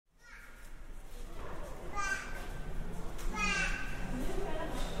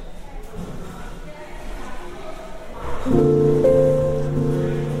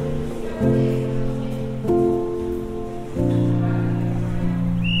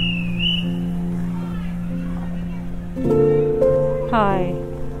Hi,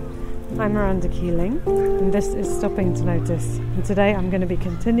 I'm Miranda Keeling and this is Stopping to Notice, and today I'm going to be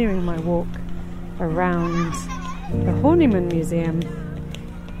continuing my walk around the Horniman Museum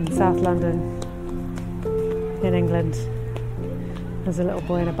in South London in England. There's a little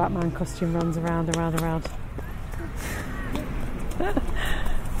boy in a Batman costume runs around.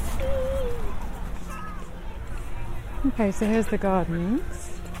 Okay, so here's the gardens.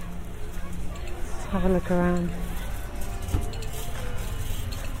 Let's have a look around.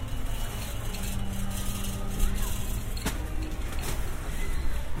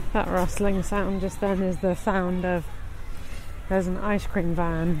 That rustling sound just then is the sound of there's an ice cream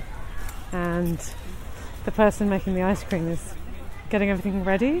van and the person making the ice cream is getting everything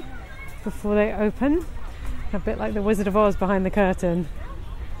ready before they open, a bit like the Wizard of Oz behind the curtain.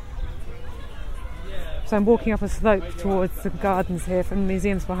 So I'm walking up a slope towards the gardens here from the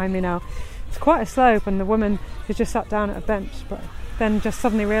museums behind me now. It's quite a slope and the woman who just sat down at a bench but then just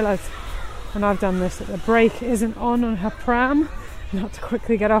suddenly realised, and I've done this, that the brake isn't on her pram, not to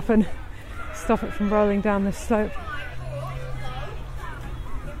quickly get up and stop it from rolling down this slope.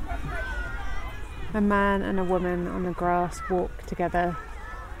 A man and a woman on the grass walk together.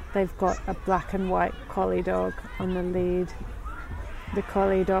 They've got a black and white collie dog on the lead. The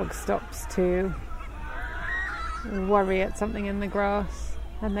collie dog stops to worry at something in the grass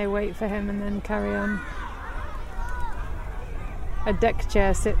and they wait for him and then carry on. A deck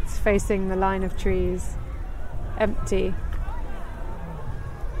chair sits facing the line of trees, empty.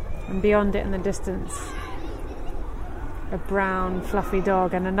 And beyond it in the distance, a brown fluffy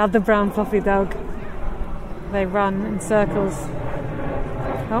dog and another brown fluffy dog. They run in circles.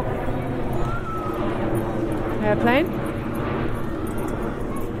 Oh, airplane.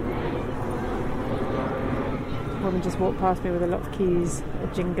 A woman just walked past me with a lot of keys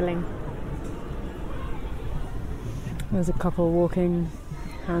jingling. There's a couple walking,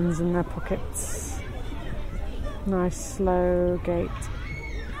 hands in their pockets. Nice slow gait.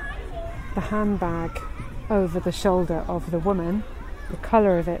 The handbag over the shoulder of the woman, the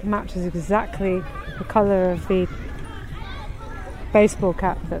colour of it matches exactly the colour of the baseball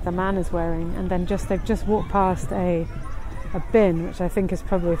cap that the man is wearing, and then they've just walked past a bin, which I think is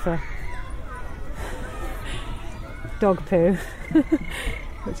probably for dog poo,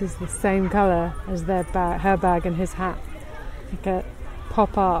 which is the same colour as her bag and his hat. Like a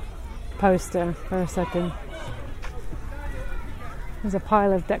pop art poster for a second. There's a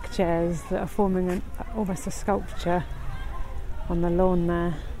pile of deck chairs that are forming almost a sculpture on the lawn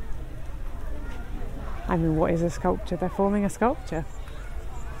there. I mean, what is a sculpture? They're forming a sculpture.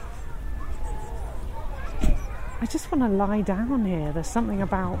 I just want to lie down here. There's something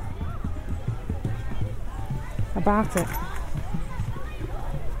about it.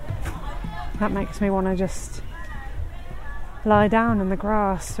 That makes me want to just lie down in the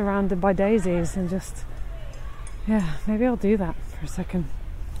grass surrounded by daisies and just, yeah, maybe I'll do that for a second.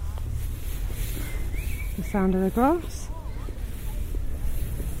 The sound of the grass.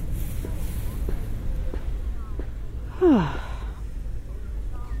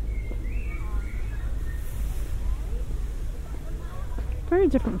 Very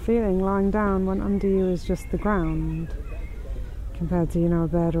different feeling lying down when under you is just the ground compared to, a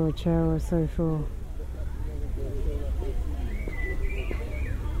bed or a chair or a sofa. Or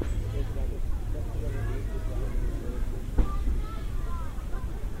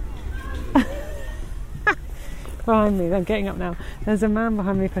behind me, I'm getting up now. There's a man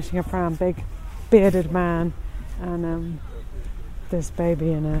behind me pushing a pram, big bearded man, and this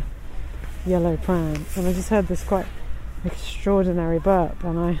baby in a yellow pram. And I just heard this quite extraordinary burp,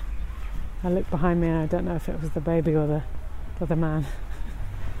 and I looked behind me and I don't know if it was the baby or the man.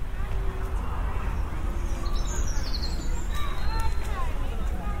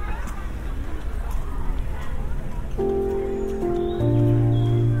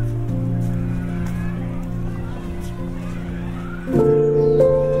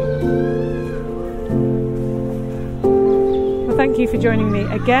 Thank you for joining me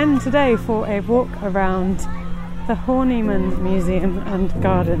again today for a walk around the Horniman Museum and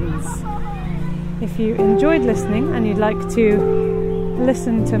Gardens. If you enjoyed listening and you'd like to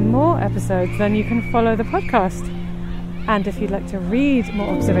listen to more episodes, then you can follow the podcast. And if you'd like to read more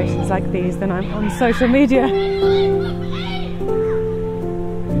observations like these, then I'm on social media at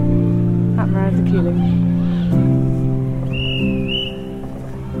Miranda Keeling.